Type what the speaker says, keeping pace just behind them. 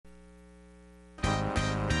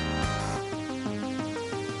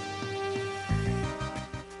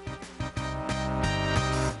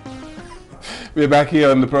We're back here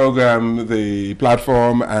on the program, the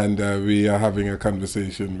platform, and we are having a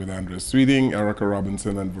conversation with Andrea Sweeting, Erika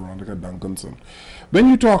Robinson, and Veronica Duncanson. When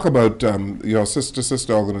you talk about your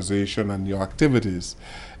sister organization and your activities,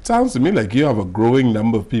 it sounds to me like you have a growing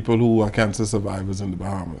number of people who are cancer survivors in the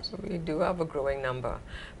Bahamas. We do have a growing number,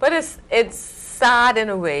 but it's sad in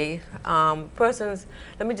a way. Persons,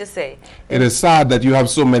 let me just say, it is sad that you have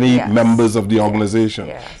so many members of the organization.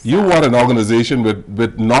 You want an organization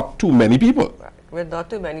with not too many people. Right. With not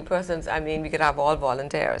too many persons. I mean, we could have all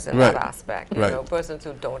volunteers in that aspect. You know, persons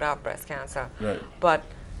who don't have breast cancer. But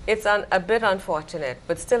it's a bit unfortunate.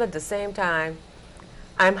 But still, at the same time,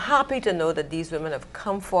 I'm happy to know that these women have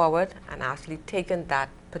come forward and actually taken that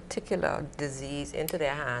particular disease into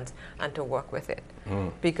their hands and to work with it.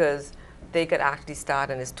 Because they could actually start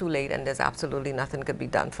and it's too late and there's absolutely nothing could be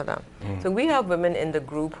done for them. So we have women in the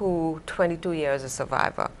group who 22 years a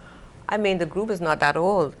survivor. I mean, the group is not that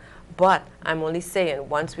old, but I'm only saying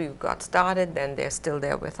once we got started, then they're still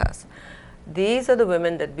there with us. These are the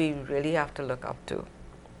women that we really have to look up to.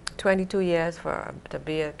 22 years to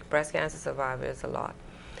be a breast cancer survivor is a lot.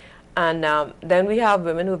 And then we have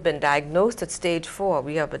women who've been diagnosed at stage 4.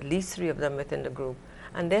 We have at least 3 of them within the group.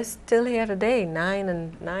 And they're still here today, 9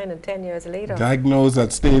 and 10 years later. Diagnosed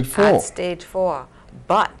at stage 4? At stage 4.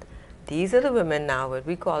 But these are the women now, what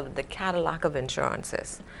we call the Cadillac of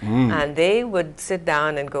insurances. And they would sit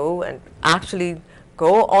down and go and actually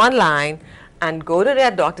go online and go to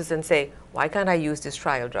their doctors and say, why can't I use this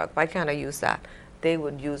trial drug? Why can't I use that? They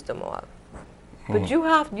would use them all. But you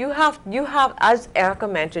have, as Erika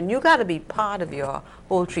mentioned, you got to be part of your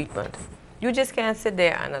whole treatment. You just can't sit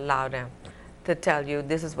there and allow them to tell you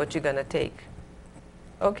this is what you're going to take.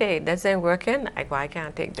 Okay, this ain't working. Why can't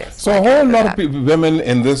I take this? So a whole lot of women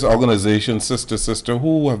in this organization, Sister,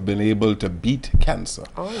 who have been able to beat cancer.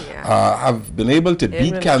 Oh, yeah. Have been able to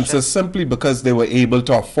beat cancer simply because they were able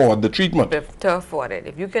to afford the treatment. To afford it.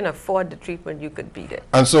 If you can afford the treatment, you could beat it.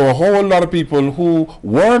 And so a whole lot of people who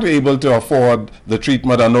weren't able to afford the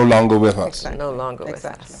treatment are no longer with us. No longer with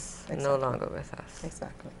us. No longer with us.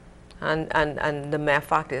 Exactly. And the mere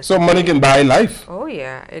fact is... So money can buy life. Oh,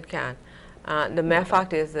 yeah, it can. The mere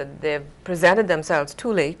fact is that they've presented themselves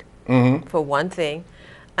too late, for one thing,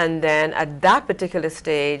 and then at that particular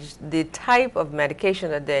stage, the type of medication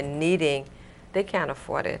that they're needing, they can't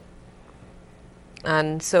afford it.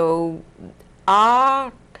 And so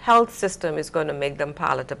our health system is going to make them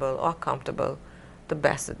palatable or comfortable the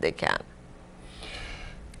best that they can.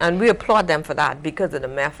 And we applaud them for that because of the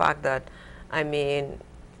mere fact that, I mean,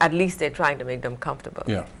 at least they're trying to make them comfortable.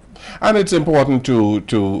 Yeah. And it's important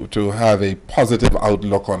to have a positive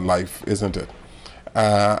outlook on life, isn't it?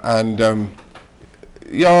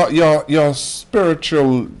 Your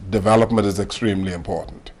spiritual development is extremely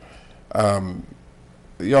important.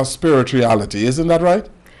 Your spirituality, isn't that right?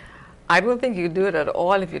 I don't think you do it at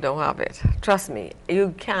all if you don't have it. Trust me,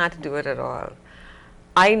 you can't do it at all.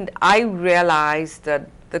 I realize that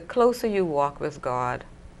the closer you walk with God,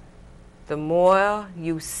 the more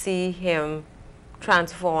you see Him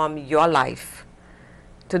transform your life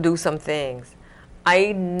to do some things.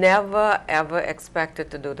 I never ever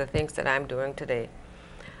expected to do the things that I'm doing today.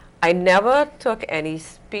 I never took any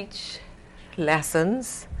speech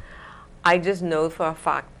lessons. I just know for a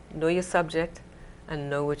fact, know your subject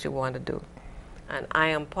and know what you want to do. And I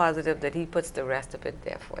am positive that He puts the rest of it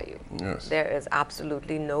there for you. Yes. There is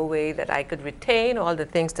absolutely no way that I could retain all the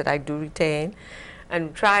things that I do retain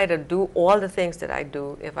and try to do all the things that I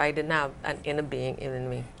do if I didn't have an inner being in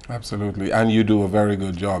me. Absolutely, and you do a very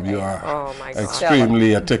good job. You are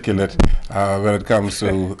extremely articulate when it comes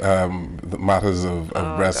to the matters of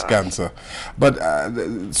breast cancer. But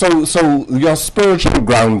so your spiritual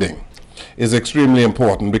grounding is extremely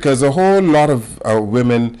important because a whole lot of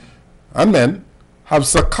women and men have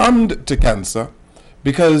succumbed to cancer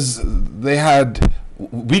because they had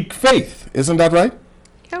weak faith. Isn't that right?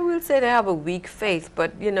 Yeah, we'll say they have a weak faith,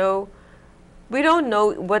 but you know, we don't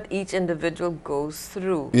know what each individual goes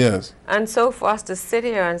through. Yes. And so for us to sit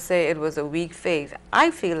here and say it was a weak faith, I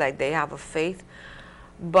feel like they have a faith,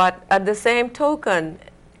 but at the same token,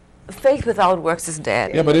 faith without works is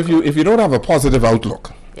dead. Yeah, but if you don't have a positive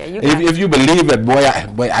outlook, if you believe that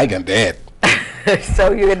boy I can dead.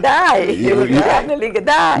 So you could die. You definitely could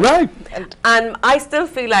die. Right. And I still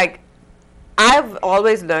feel like I've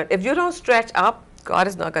always learned, if you don't stretch up, God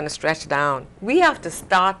is not going to stretch down. We have to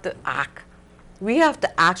start to act. We have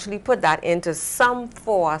to actually put that into some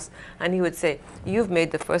force, and He would say, you've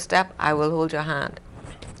made the first step, I will hold your hand.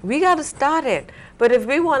 We got to start it. But if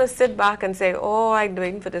we want to sit back and say, oh, I'm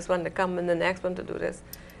waiting for this one to come and the next one to do this,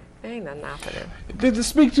 Ain't nothing happening. Did you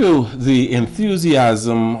speak to the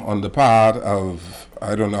enthusiasm on the part of,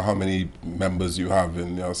 I don't know how many members you have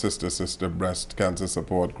in your Sister Breast Cancer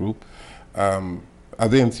Support Group. Are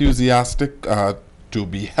they enthusiastic to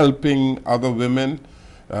be helping other women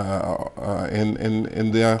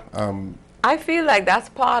in their... I feel like that's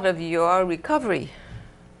part of your recovery.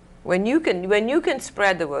 When you can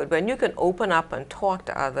spread the word, when you can open up and talk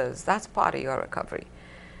to others, that's part of your recovery.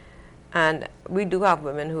 And we do have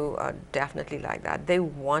women who are definitely like that. They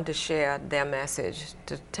want to share their message,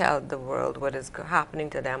 to tell the world what is happening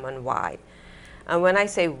to them and why. And when I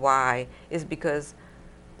say why, it's because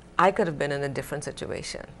I could have been in a different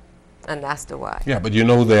situation. And that's the why. Yeah, but you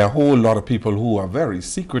know, there are a whole lot of people who are very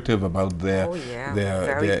secretive about their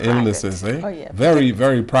illnesses, eh? Oh, yeah. Very,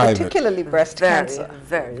 very private. Particularly breast cancer.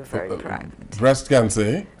 Very private. Breast cancer,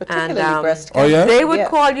 eh? Particularly breast cancer. Oh, yeah? They would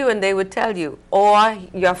call you and they would tell you, or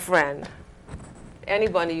your friend.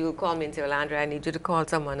 Anybody, you would call me and say, well, Andrea, I need you to call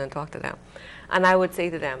someone and talk to them. And I would say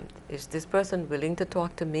to them, is this person willing to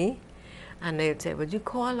talk to me? And they would say, well, you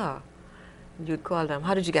call her. You'd call them,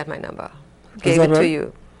 how did you get my number? Who gave it to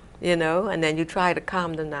you? You know, and then you try to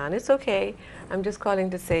calm them down. It's okay. I'm just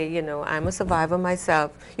calling to say, you know, I'm a survivor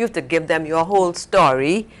myself. You have to give them your whole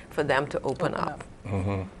story for them to open up.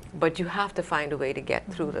 Mm-hmm. But you have to find a way to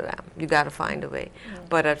get through to them. You got to find a way.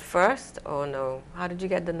 But at first, oh no, how did you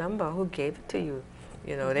get the number? Who gave it to you?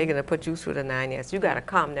 You know, they're going to put you through the 9 years. You got to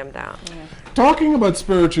calm them down. Talking about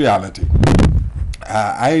spirituality,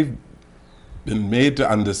 I've been made to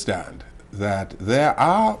understand that there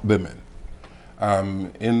are women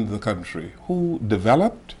in the country who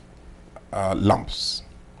developed lumps.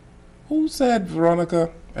 Who said, Veronica,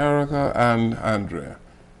 Erika, and Andrea,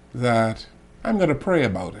 that I'm going to pray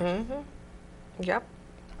about it? Mm-hmm. Yep.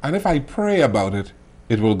 And if I pray about it,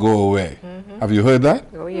 it will go away. Mm-hmm. Have you heard that?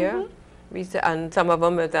 Oh, yeah. Mm-hmm. We say, and some of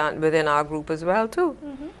them within our group as well, too.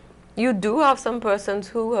 Mm-hmm. You do have some persons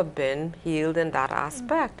who have been healed in that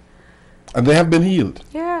aspect. And they have been healed?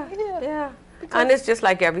 Yeah. And it's just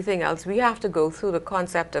like everything else. We have to go through the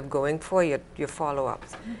concept of going for your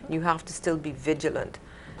follow-ups. Mm-hmm. You have to still be vigilant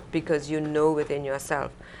because you know within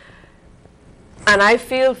yourself. And I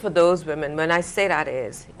feel for those women, when I say that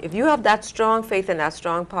is, if you have that strong faith and that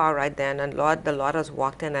strong power right then, and the Lord has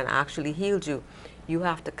walked in and actually healed you, you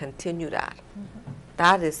have to continue that. Mm-hmm.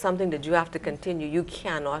 That is something that you have to continue. You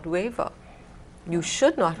cannot waver. You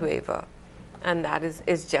should not waver. And that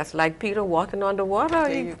is just like Peter walking on the water.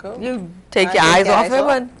 There you go. You take your eyes off him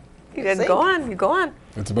and you go on.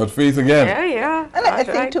 It's about faith again. Yeah. And I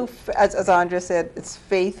think too, as Andrea said, it's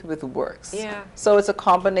faith with works. Yeah. So it's a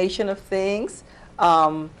combination of things.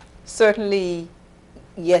 Certainly,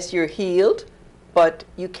 yes, you're healed, but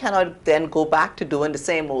you cannot then go back to doing the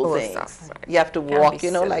same old things. Right. You have to walk,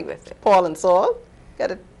 you know, like Paul and Saul.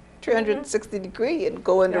 Got a 360 degree and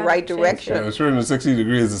go in the right direction. Yeah, 360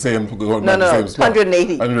 degrees is the same. No,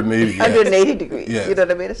 180. 180. Yeah. 180 degrees. Yes. You know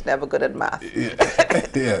what I mean? It's never good at math.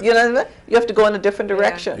 Yeah. You know what I mean? You have to go in a different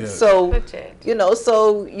direction. Yeah. So, you know,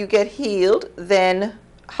 so you get healed, then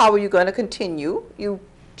how are you going to continue? You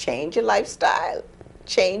change your lifestyle,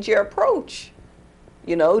 change your approach,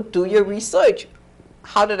 you know, do your research.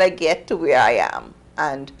 How did I get to where I am?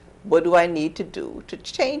 And what do I need to do to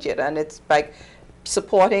change it? And it's like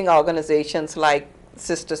supporting organizations like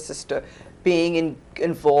Sister, being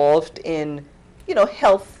involved in, you know,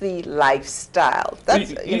 healthy lifestyle.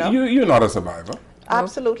 That's, you know. You're not a survivor.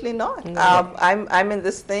 Absolutely not. No. I'm in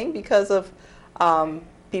this thing because of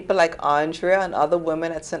people like Andrea and other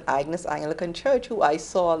women at St. Agnes Anglican Church who I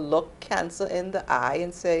saw look cancer in the eye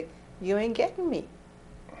and say, you ain't getting me.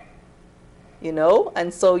 You know,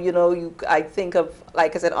 and so, you know, I think of,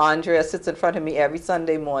 like I said, Andrea sits in front of me every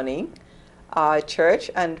Sunday morning at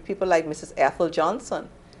church, and people like Mrs. Ethel Johnson,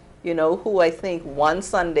 you know, who I think one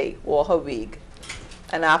Sunday wore her wig.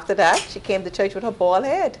 And after that, she came to church with her bald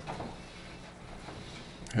head.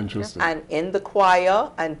 Interesting. And in the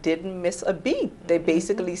choir and didn't miss a beat. They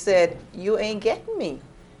basically said, you ain't getting me.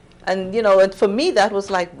 And, you know, and for me, that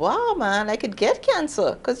was like, wow, man, I could get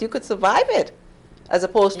cancer because you could survive it. As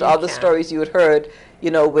opposed to other stories you had heard,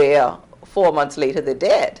 you know, where 4 months later they're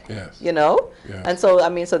dead. Yes. You know? Yes. And so, I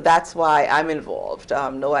mean, so that's why I'm involved.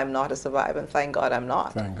 No, I'm not a survivor, and thank God I'm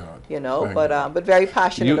not. Thank God. You know, but very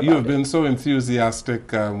passionate about it. You've been so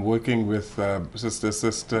enthusiastic working with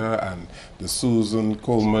Sister and the Susan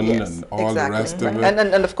Coleman and all the rest of it.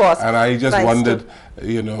 And of course. And I just wondered,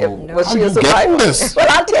 you know, was she a survivor? Well,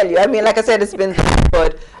 I'll tell you. I mean, like I said, it's been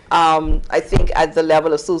good. I think at the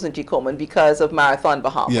level of Susan G. Coleman because of Marathon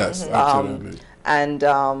Bahamas. Yes, absolutely. And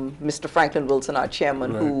Mr. Franklin Wilson, our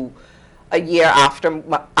chairman, who a year after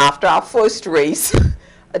our first race,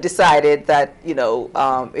 decided that, you know,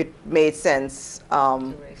 it made sense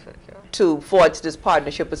to forge this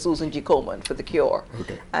partnership with Susan G. Komen for the cure.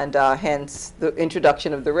 Okay. And hence the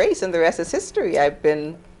introduction of the race, and the rest is history. I've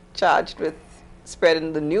been charged with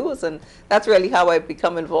spreading the news, and that's really how I've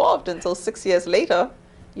become involved. And so 6 years later,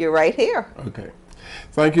 you're right here. Okay.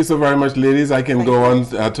 Thank you so very much, ladies. I can go on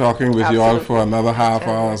talking with you all for another half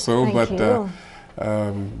hour or so, but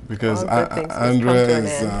because Andrea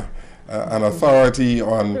is an authority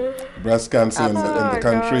on breast cancer in the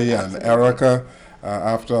country, and Erika,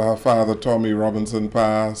 after her father, Tommy Robinson,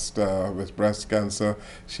 passed with breast cancer,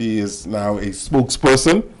 she is now a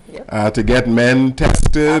spokesperson to get men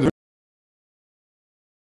tested.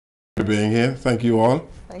 For being here. Thank you all.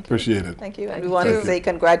 Thank you. Appreciate it. Thank you. And we want to say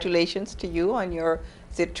congratulations to you on your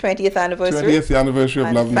 20th anniversary. 20th anniversary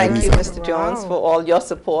of Love. Thank you, Mr. Jones, for all your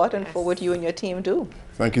support and for what you and your team do.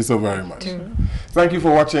 Thank you so very much. Thank you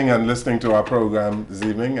for watching and listening to our program this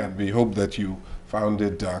evening, and we hope that you found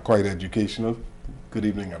it quite educational. Good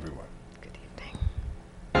evening, everyone. Good evening.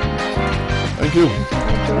 Thank you.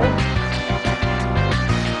 Thank you.